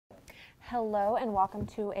Hello and welcome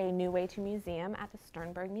to a new way to museum at the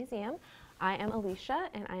Sternberg Museum. I am Alicia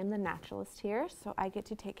and I am the naturalist here, so I get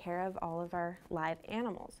to take care of all of our live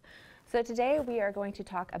animals. So today we are going to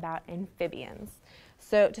talk about amphibians.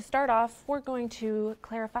 So to start off, we're going to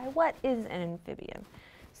clarify what is an amphibian.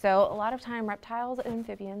 So a lot of time reptiles and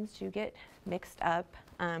amphibians do get mixed up,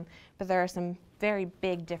 but there are some very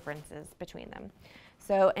big differences between them.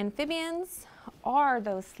 So amphibians are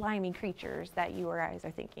those slimy creatures that you guys are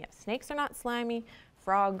thinking of. Snakes are not slimy,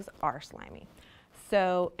 frogs are slimy.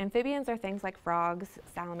 So amphibians are things like frogs,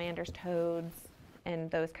 salamanders, toads, and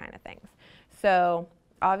those kind of things. So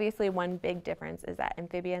obviously one big difference is that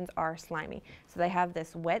amphibians are slimy. So they have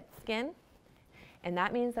this wet skin, and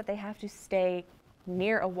that means that they have to stay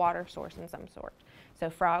near a water source in some sort. So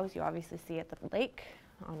frogs you obviously see at the lake,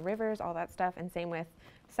 on rivers, all that stuff, and same with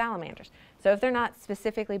salamanders. So if they're not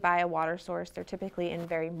specifically by a water source, they're typically in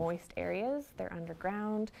very moist areas. They're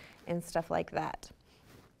underground and stuff like that.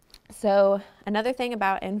 So another thing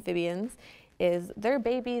about amphibians is their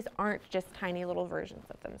babies aren't just tiny little versions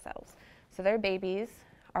of themselves. So their babies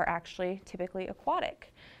are actually typically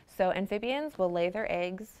aquatic. So amphibians will lay their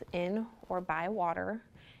eggs in or by water,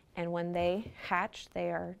 and when they hatch,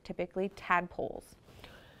 they are typically tadpoles.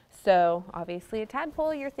 So obviously a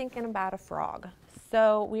tadpole, you're thinking about a frog.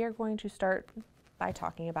 So we are going to start by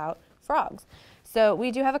talking about frogs. So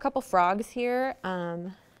we do have a couple frogs here.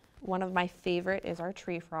 One of my favorite is our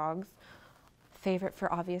tree frogs. Favorite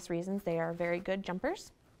for obvious reasons. They are very good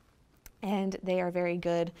jumpers and they are very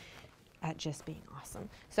good at just being awesome.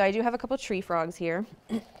 So I do have a couple tree frogs here.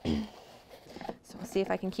 So we'll see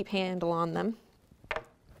if I can keep handle on them.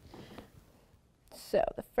 So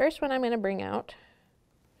the first one I'm going to bring out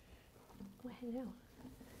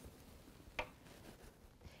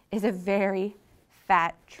is a very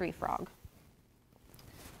fat tree frog.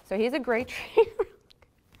 So he's a gray tree frog.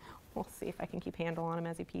 We'll see if I can keep handle on him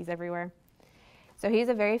as he pees everywhere. So he's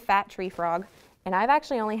a very fat tree frog, and I've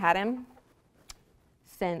actually only had him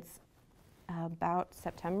since about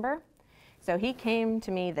September. So he came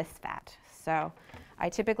to me this fat. So I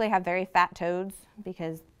typically have very fat toads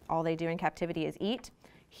because all they do in captivity is eat.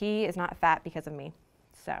 He is not fat because of me.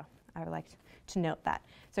 So I would like to note that.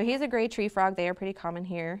 So he is a gray tree frog. They are pretty common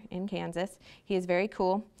here in Kansas. He is very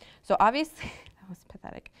cool. So obviously, that was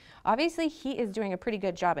pathetic. Obviously, he is doing a pretty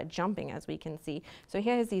good job at jumping, as we can see. So he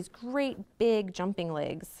has these great big jumping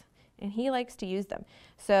legs, and he likes to use them.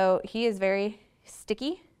 So he is very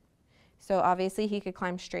sticky. So obviously, he could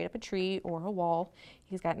climb straight up a tree or a wall.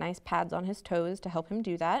 He's got nice pads on his toes to help him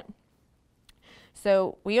do that.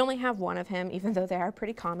 So we only have one of him, even though they are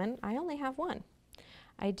pretty common. I only have one.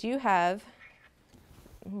 I do have,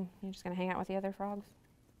 you're just going to hang out with the other frogs?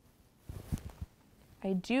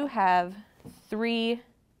 I do have 3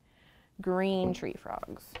 green tree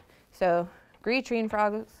frogs. So green tree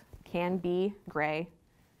frogs can be gray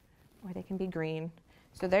or they can be green.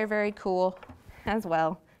 So they're very cool as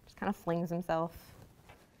well. Just kind of flings himself.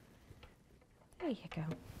 There you go.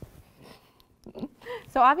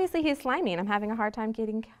 So obviously he's slimy and I'm having a hard time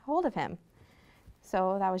getting hold of him.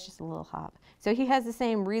 So that was just a little hop. So he has the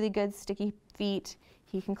same really good sticky feet.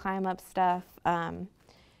 He can climb up stuff.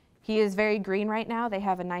 He is very green right now. They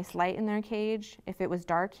have a nice light in their cage. If it was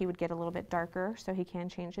dark, he would get a little bit darker, so he can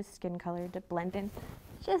change his skin color to blend in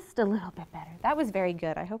just a little bit better. That was very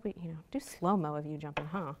good. I hope we, do slow-mo of you jumping,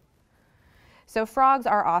 huh? So frogs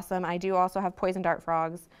are awesome. I do also have poison dart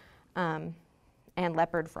frogs and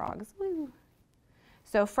leopard frogs. Woo.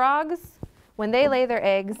 So frogs, when they lay their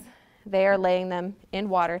eggs, they are laying them in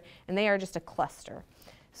water, and they are just a cluster.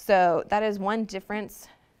 So that is one difference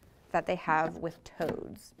that they have with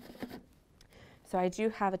toads. So I do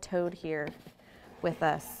have a toad here with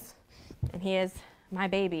us, and he is my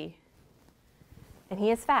baby, and he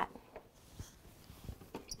is fat.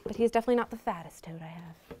 But he is definitely not the fattest toad I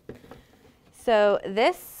have. So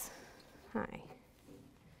this,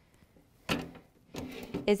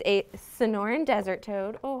 is a Sonoran desert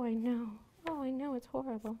toad. Oh, I know, it's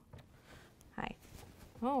horrible. Hi.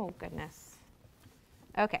 Oh, goodness.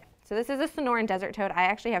 Okay, so this is a Sonoran desert toad. I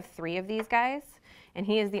actually have 3 of these guys, and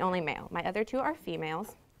he is the only male. My other 2 are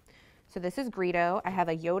females. So this is Greedo. I have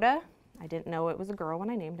a Yoda. I didn't know it was a girl when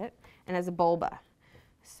I named it. And as a Bulba.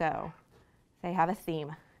 So they have a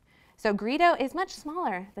theme. So Greedo is much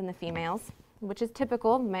smaller than the females, which is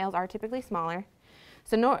typical. Males are typically smaller.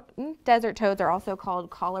 So desert toads are also called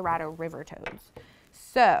Colorado River toads.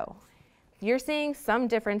 So you're seeing some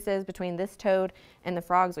differences between this toad and the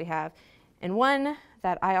frogs we have. And one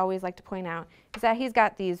that I always like to point out is that he's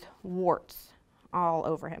got these warts all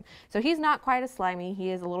over him. So he's not quite as slimy. He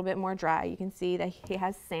is a little bit more dry. You can see that he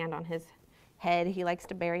has sand on his head he likes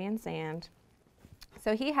to bury in sand.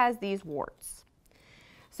 So he has these warts.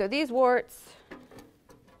 So these warts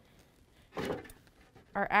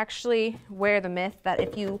are actually where the myth that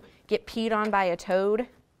if you get peed on by a toad,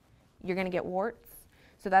 you're going to get warts.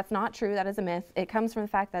 So that's not true. That is a myth. It comes from the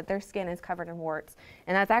fact that their skin is covered in warts.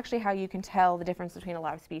 And that's actually how you can tell the difference between a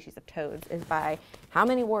lot of species of toads, is by how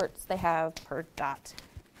many warts they have per dot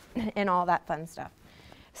and all that fun stuff.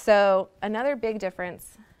 So another big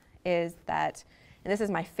difference is that, and this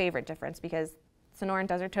is my favorite difference because Sonoran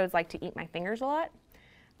desert toads like to eat my fingers a lot.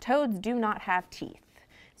 Toads do not have teeth.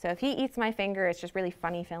 So if he eats my finger, it's just really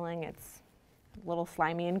funny feeling. It's a little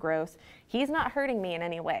slimy and gross. He's not hurting me in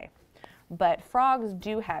any way. But frogs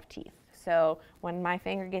do have teeth. So when my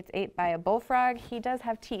finger gets ate by a bullfrog, he does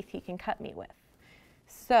have teeth he can cut me with.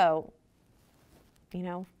 So, you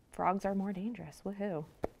know, frogs are more dangerous. Woohoo.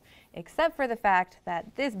 Except for the fact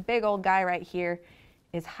that this big old guy right here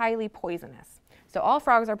is highly poisonous. So all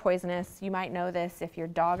frogs are poisonous. You might know this if your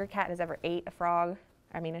dog or cat has ever ate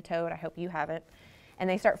a toad. I hope you haven't. And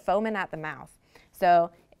they start foaming at the mouth. So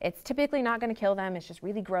it's typically not going to kill them. It's just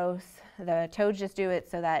really gross. The toads just do it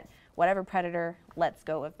so that whatever predator lets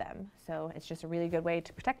go of them. So it's just a really good way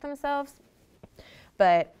to protect themselves.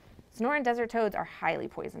 But Sonoran desert toads are highly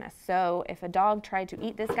poisonous. So if a dog tried to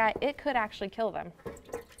eat this guy, it could actually kill them.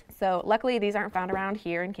 So luckily these aren't found around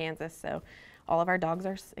here in Kansas. So all of our dogs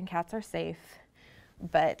and cats are safe.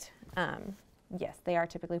 But yes, they are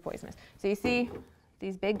typically poisonous. So you see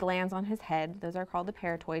these big glands on his head. Those are called the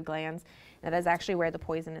parotoid glands. That is actually where the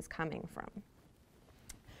poison is coming from.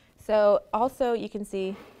 So also you can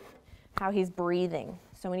see how he's breathing.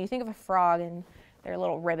 So when you think of a frog and their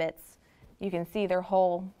little rivets, you can see their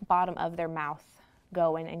whole bottom of their mouth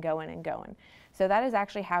going and going and going. So that is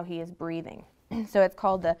actually how he is breathing. So it's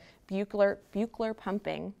called the buccal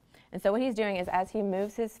pumping. And so what he's doing is as he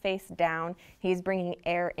moves his face down, he's bringing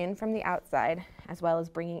air in from the outside as well as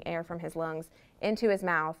bringing air from his lungs into his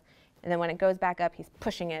mouth. And then when it goes back up, he's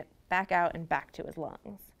pushing it back out and back to his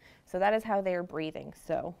lungs. So that is how they're breathing.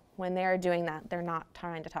 So when they're doing that, they're not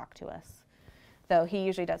trying to talk to us. Though he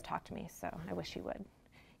usually does talk to me, so I wish he would.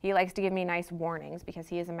 He likes to give me nice warnings because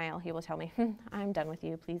he is a male. He will tell me, I'm done with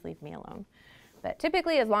you, please leave me alone. But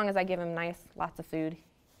typically, as long as I give him lots of food,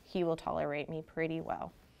 he will tolerate me pretty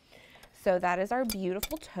well. So that is our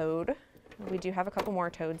beautiful toad. We do have a couple more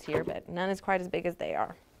toads here, but none is quite as big as they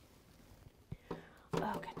are.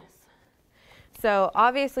 Oh, goodness. So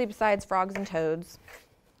obviously, besides frogs and toads,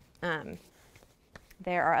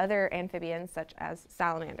 there are other amphibians such as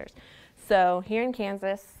salamanders. So here in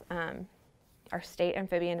Kansas, our state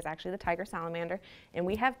amphibian is actually the tiger salamander, and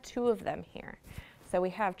we have two of them here. So we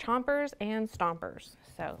have chompers and stompers.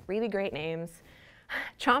 So really great names.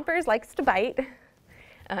 Chompers likes to bite.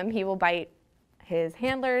 He will bite his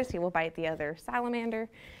handlers. He will bite the other salamander,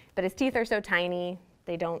 but his teeth are so tiny,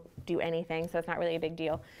 they don't do anything, so it's not really a big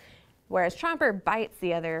deal. Whereas Chomper bites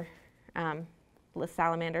the other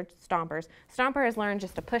salamander, Stompers. Stomper has learned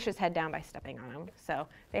just to push his head down by stepping on him, so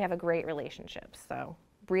they have a great relationship. So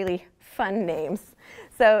really fun names.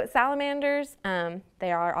 So salamanders,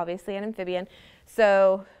 they are obviously an amphibian,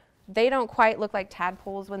 so they don't quite look like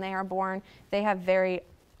tadpoles when they are born. They have very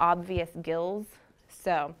obvious gills.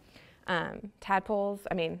 So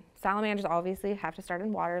salamanders obviously have to start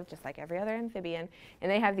in water just like every other amphibian, and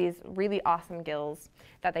they have these really awesome gills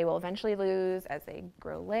that they will eventually lose as they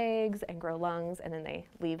grow legs and grow lungs, and then they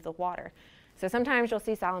leave the water. So sometimes you'll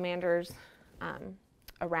see salamanders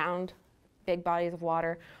around big bodies of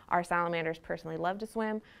water. Our salamanders personally love to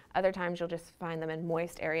swim. Other times you'll just find them in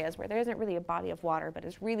moist areas where there isn't really a body of water, but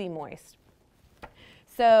it's really moist.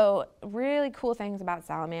 So really cool things about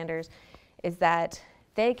salamanders is that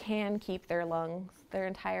they can keep their lungs their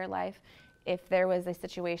entire life. If there was a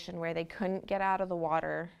situation where they couldn't get out of the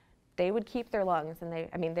water, they would keep their lungs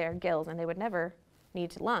and their gills, and they would never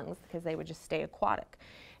need lungs because they would just stay aquatic.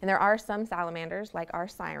 And there are some salamanders, like our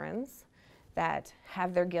sirens, that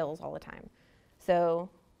have their gills all the time. So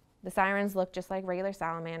the sirens look just like regular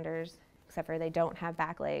salamanders, except for they don't have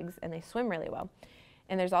back legs and they swim really well.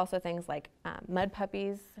 And there's also things like mud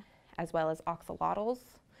puppies, as well as oxalotls,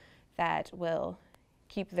 that will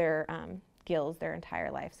keep their gills their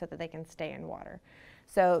entire life so that they can stay in water.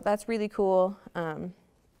 So that's really cool.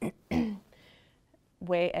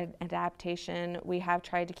 Adaptation. We have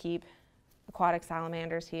tried to keep aquatic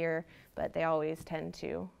salamanders here, but they always tend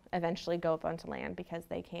to eventually go up onto land because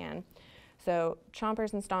they can. So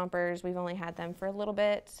chompers and stompers, we've only had them for a little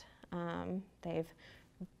bit. They've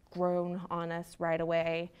grown on us right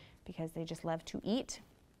away because they just love to eat.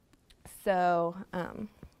 So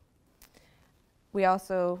We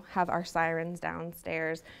also have our sirens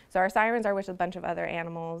downstairs. So our sirens are with a bunch of other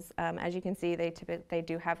animals. As you can see, they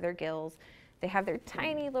do have their gills. They have their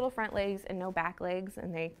tiny little front legs and no back legs,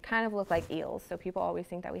 and they kind of look like eels. So people always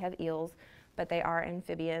think that we have eels, but they are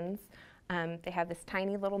amphibians. They have this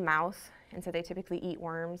tiny little mouth, and so they typically eat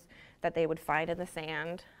worms that they would find in the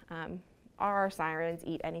sand. Our sirens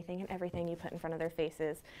eat anything and everything you put in front of their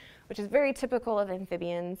faces, which is very typical of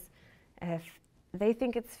amphibians. If they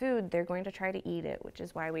think it's food, they're going to try to eat it, which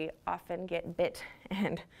is why we often get bit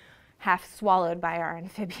and half swallowed by our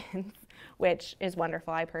amphibians, which is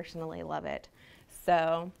wonderful. I personally love it.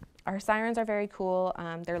 So our sirens are very cool.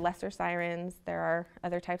 They're lesser sirens. There are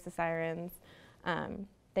other types of sirens.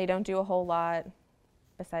 They don't do a whole lot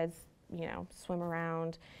besides, you know, swim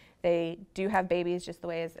around. They do have babies just the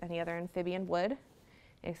way as any other amphibian would,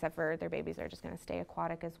 except for their babies are just going to stay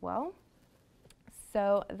aquatic as well.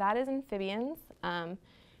 So that is amphibians.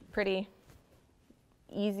 Pretty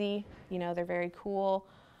easy, you know, they're very cool.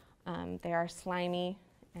 They are slimy,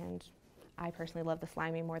 and I personally love the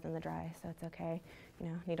slimy more than the dry, so it's okay. You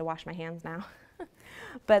know, need to wash my hands now.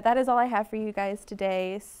 But that is all I have for you guys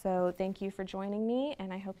today, so thank you for joining me,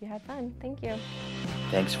 and I hope you had fun. Thank you.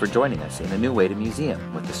 Thanks for joining us in A New Way to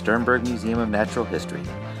Museum with the Sternberg Museum of Natural History.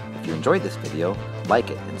 If you enjoyed this video, like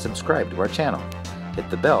it and subscribe to our channel. Hit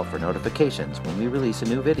the bell for notifications when we release a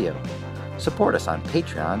new video. Support us on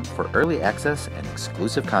Patreon for early access and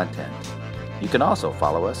exclusive content. You can also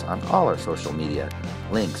follow us on all our social media.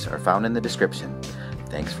 Links are found in the description.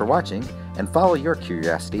 Thanks for watching, and follow your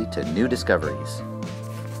curiosity to new discoveries.